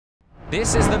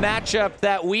This is the matchup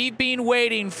that we've been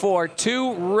waiting for.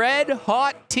 Two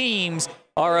red-hot teams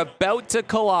are about to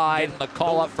collide. The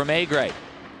call-up from A-grade.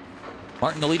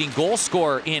 Martin, the leading goal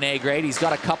scorer in A-grade. He's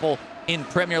got a couple in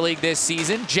Premier League this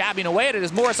season. Jabbing away at it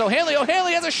is Morris O'Hanley.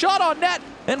 O'Hanley has a shot on net,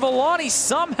 and Villani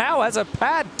somehow has a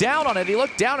pad down on it. He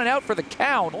looked down and out for the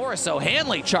count. Morris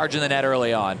O'Hanley charging the net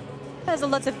early on. There's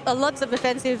lots of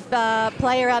defensive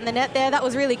play around the net there. That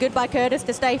was really good by Curtis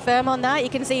to stay firm on that. You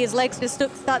can see his legs just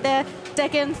start there.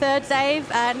 Second, third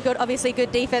save, and obviously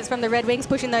good defense from the Red Wings,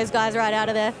 pushing those guys right out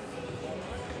of there.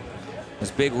 This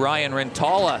big Ryan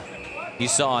Rintala you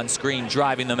saw on screen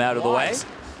driving them out of the way.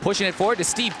 Pushing it forward to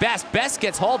Steve Best. Best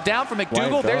gets hauled down from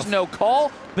McDougall. There's no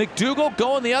call. McDougall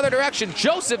going the other direction.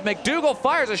 Joseph McDougall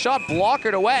fires a shot,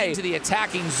 blockered away to the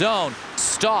attacking zone.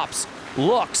 Stops,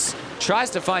 looks, tries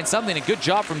to find something. A good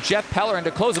job from Jeff Pellerin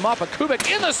to close him up. A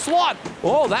Kubik in the slot.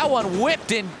 Oh, that one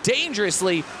whipped in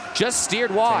dangerously. Just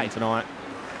steered wide. Tonight.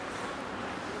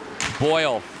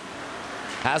 Boyle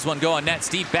has one going net.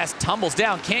 Steve Best tumbles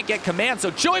down, can't get command,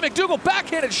 so Joey McDougall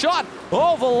backhanded shot.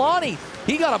 Oh, Villani,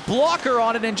 he got a blocker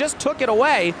on it and just took it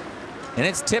away. And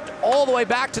it's tipped all the way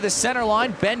back to the center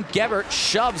line. Ben Gebert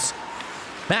shoves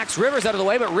Max Rivers out of the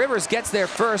way, but Rivers gets there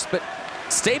first. But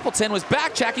Stapleton was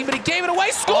back-checking, but he gave it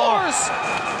away. Scores!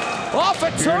 Oh. Off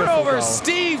a turnover,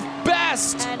 Steve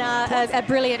Best. And a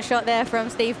brilliant shot there from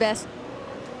Steve Best.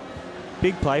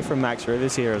 Big play from Max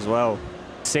Rivers here as well.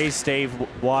 Sees Steve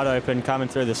wide open coming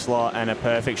through the slot and a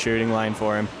perfect shooting lane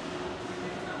for him.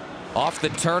 Off the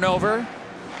turnover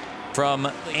from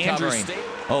Andrew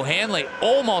O'Hanley.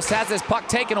 Almost has this puck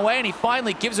taken away, and he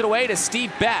finally gives it away to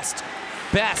Steve Best.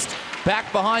 Best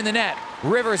back behind the net.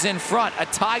 Rivers in front. A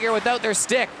Tiger without their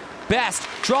stick. Best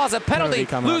draws a penalty.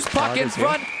 Loose puck in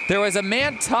front. There was a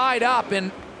man tied up,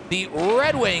 and the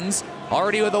Red Wings,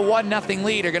 already with a 1-0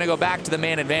 lead, are going to go back to the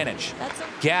man advantage.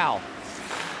 Gal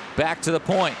back to the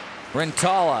point.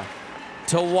 Rintala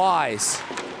to Wise.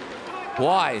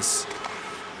 Wise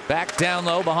back down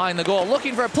low behind the goal.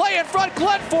 Looking for a play in front.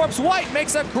 Glenn Forbes-White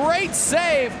makes a great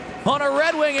save on a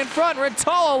Red Wing in front.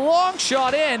 Rintala long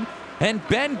shot in, and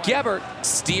Ben Gebert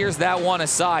steers that one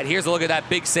aside. Here's a look at that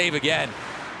big save again.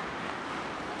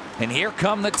 And here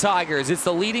come the Tigers. It's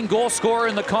the leading goal scorer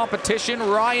in the competition,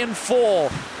 Ryan Full.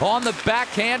 On the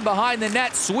backhand behind the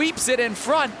net, sweeps it in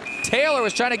front. Taylor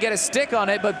was trying to get a stick on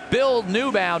it, but Bill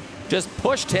Newbound just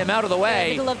pushed him out of the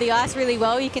way. Middle of the ice really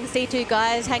well. You can see two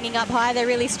guys hanging up high. They're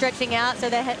really stretching out, so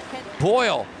they're...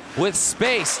 Boyle with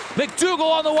space.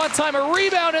 McDougall on the one-time, a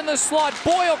rebound in the slot.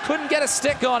 Boyle couldn't get a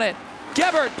stick on it.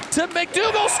 Gebert to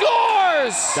McDougall,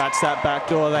 scores! That's that back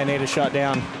door they need to shut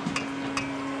down.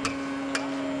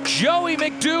 Joey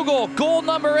McDougall, goal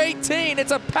number 18.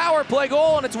 It's a power play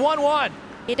goal, and it's 1-1.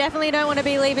 You definitely don't want to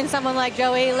be leaving someone like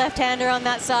Joey, left-hander on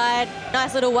that side.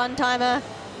 Nice little one-timer.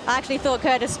 I actually thought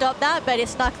Curtis stopped that, but it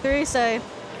snuck through, so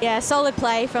yeah, solid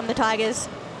play from the Tigers.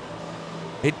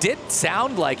 It did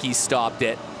sound like he stopped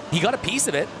it. He got a piece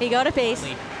of it. He got a piece.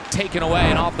 Taken away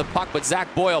and off the puck, but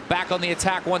Zach Boyle back on the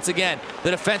attack once again. The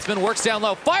defenseman works down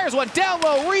low, fires one down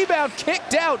low, rebound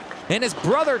kicked out, and his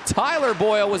brother Tyler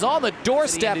Boyle was on the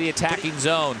doorstep of the attacking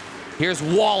zone. Here's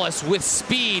Wallace with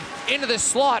speed into the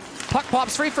slot. Puck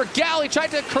pops free for Gal. He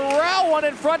tried to corral one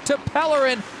in front to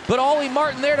Pellerin, but Ollie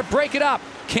Martin there to break it up.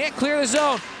 Can't clear the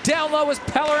zone. Down low is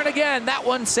Pellerin again. That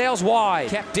one sails wide.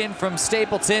 Kept in from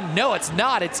Stapleton. No, it's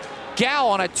not. It's Gal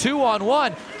on a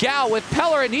 2-on-1. Gal with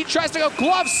Pellerin. He tries to go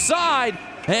glove side,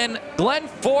 and Glenn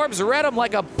Forbes read him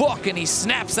like a book, and he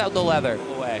snaps out the leather.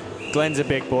 Away. Glenn's a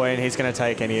big boy, and he's going to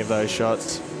take any of those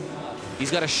shots. He's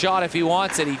got a shot if he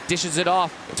wants it. He dishes it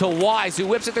off to Wise, who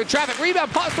whips it through traffic. Rebound,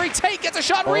 pops free, Tate gets a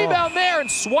shot, rebound there, and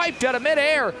swiped out of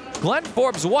midair. Glenn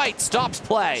Forbes-White stops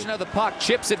play. The puck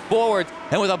chips it forward,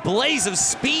 and with a blaze of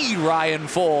speed, Ryan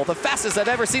Full, the fastest I've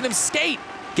ever seen him skate,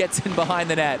 gets in behind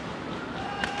the net.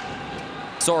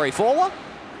 Sorry, Fola.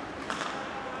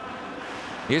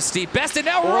 Here's Steve Best, and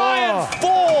now Ryan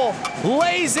Full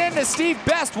lays into Steve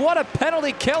Best. What a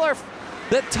penalty killer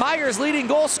the Tigers' leading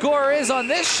goal scorer is on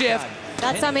this shift.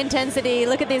 That's some intensity.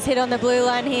 Look at this hit on the blue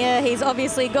line here. He's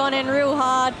obviously gone in real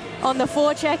hard on the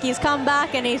forecheck. He's come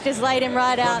back and he's just laid him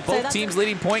right out. Both teams'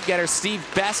 leading point getters, Steve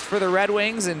Best for the Red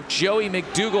Wings and Joey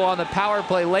McDougall on the power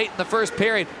play late in the first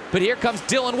period. But here comes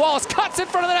Dylan Wallace, cuts in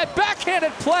front of the net,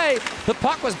 backhanded play. The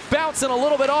puck was bouncing a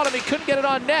little bit on him. He couldn't get it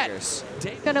on net. It's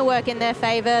going to work in their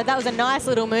favor. That was a nice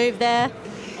little move there.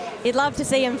 You'd love to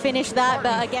see him finish that,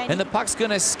 but again... And the puck's going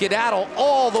to skedaddle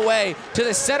all the way to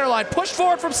the center line. Push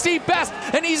forward from Steve Best,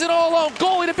 and he's an all-alone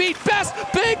goalie to beat Best.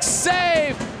 Big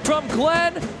save from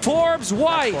Glenn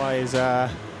Forbes-White. That's why he's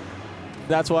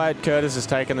That's why Curtis has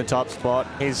taken the top spot.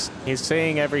 He's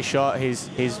seeing every shot.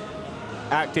 He's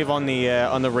active on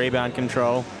the rebound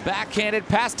control. Backhanded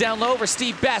pass down low for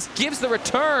Steve Best. Gives the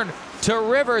return to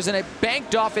Rivers, and it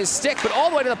banked off his stick, but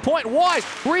all the way to the point. Wise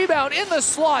rebound in the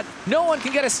slot. No one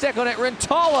can get a stick on it.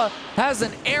 Rintala has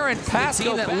an errant pass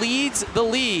team that leads the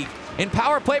league in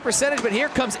power play percentage, but here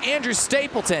comes Andrew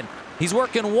Stapleton. He's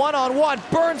working one-on-one.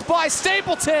 Burns by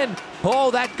Stapleton.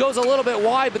 Oh, that goes a little bit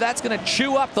wide, but that's going to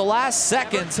chew up the last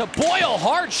second. To Boyle,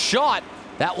 hard shot.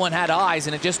 That one had eyes,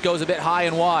 and it just goes a bit high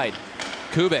and wide.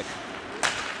 Kubik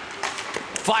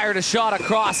fired a shot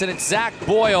across, and it's Zach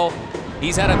Boyle.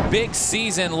 He's had a big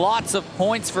season, lots of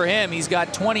points for him. He's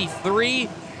got 23,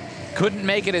 couldn't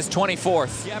make it his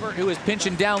 24th. Gebert, who is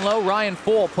pinching down low, Ryan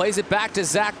Fohl plays it back to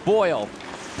Zach Boyle.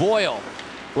 Boyle,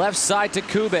 left side to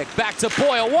Kubik, back to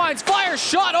Boyle, winds, fires,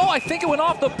 shot. Oh, I think it went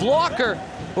off the blocker,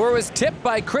 or it was tipped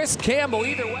by Chris Campbell,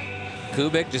 either way.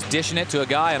 Kubik just dishing it to a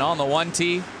guy and on the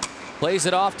 1T. Plays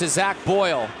it off to Zach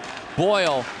Boyle.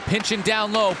 Boyle pinching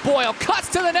down low. Boyle cuts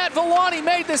to the net. Villani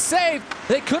made the save.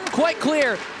 They couldn't quite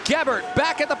clear. Gebert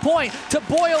back at the point to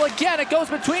Boyle again. It goes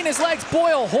between his legs.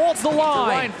 Boyle holds the line.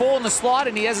 Ryan Fohl in the slot,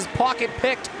 and he has his pocket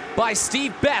picked by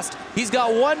Steve Best. He's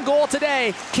got 1 goal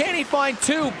today. Can he find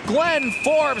 2? Glenn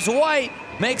Forbes White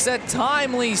makes a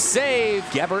timely save.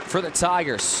 Gebert for the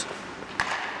Tigers.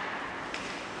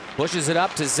 Pushes it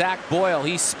up to Zach Boyle.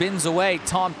 He spins away.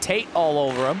 Tom Tate all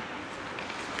over him.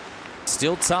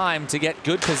 Still time to get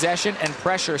good possession and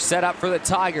pressure set up for the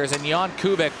Tigers, and Jan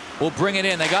Kubik will bring it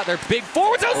in. They got their big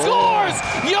forwards and scores!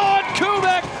 Jan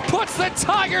Kubik puts the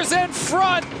Tigers in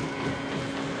front!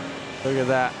 Look at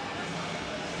that.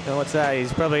 And what's that?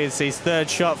 It's his 3rd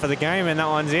shot for the game, and that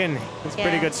one's in. It's a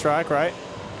pretty good strike, right?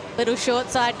 Little short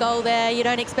side goal there. You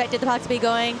don't expect the puck to be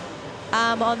going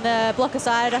on the blocker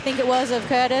side, I think it was, of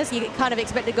Curtis. You kind of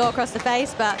expect to go across the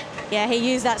face, but yeah, he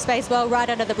used that space well right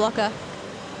under the blocker.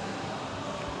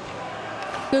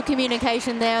 Good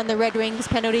communication there on the Red Wings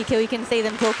penalty kill. You can see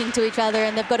them talking to each other,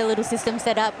 and they've got a little system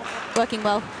set up, working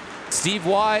well. Steve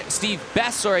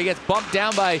Best gets bumped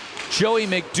down by Joey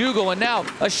McDougall, and now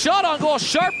a shot on goal,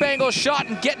 sharp angle shot,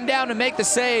 and getting down to make the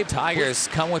save. Tigers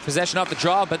come with possession off the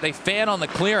draw, but they fan on the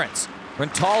clearance.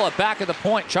 Rintala back at the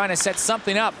point, trying to set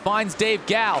something up, finds Dave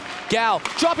Gal. Gal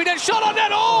dropping in, shot on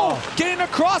net, getting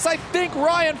across. I think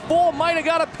Ryan Fohl might have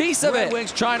got a piece of it. Red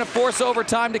Wings trying to force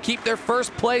overtime to keep their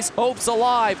first place hopes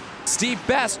alive. Steve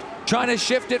Best trying to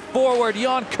shift it forward.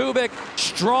 Jan Kubik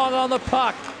strong on the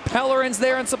puck. Pellerin's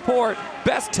there in support.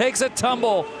 Best takes a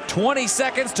tumble. 20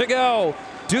 seconds to go.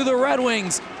 Do the Red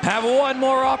Wings have one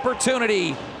more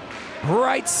opportunity?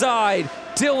 Right side.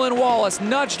 Dylan Wallace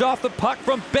nudged off the puck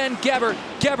from Ben Gebert.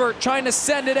 Gebert trying to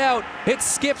send it out. It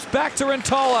skips back to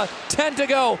Rintala. 10 to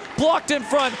go. Blocked in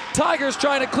front. Tigers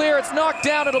trying to clear. It's knocked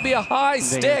down. It'll be a high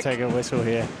stick. Take a whistle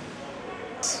here.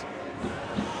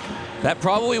 That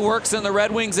probably works in the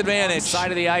Red Wings' advantage.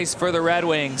 Side of the ice for the Red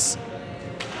Wings.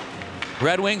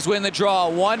 Red Wings win the draw.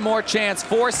 One more chance.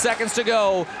 4 seconds to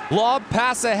go. Lob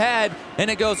pass ahead, and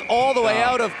it goes all the way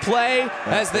out of play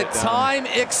as the time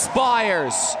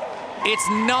expires. It's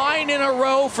 9 in a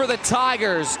row for the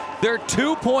Tigers. They're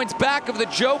 2 points back of the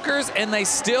Jokers, and they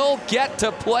still get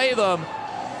to play them.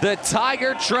 The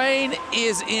Tiger train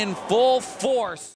is in full force.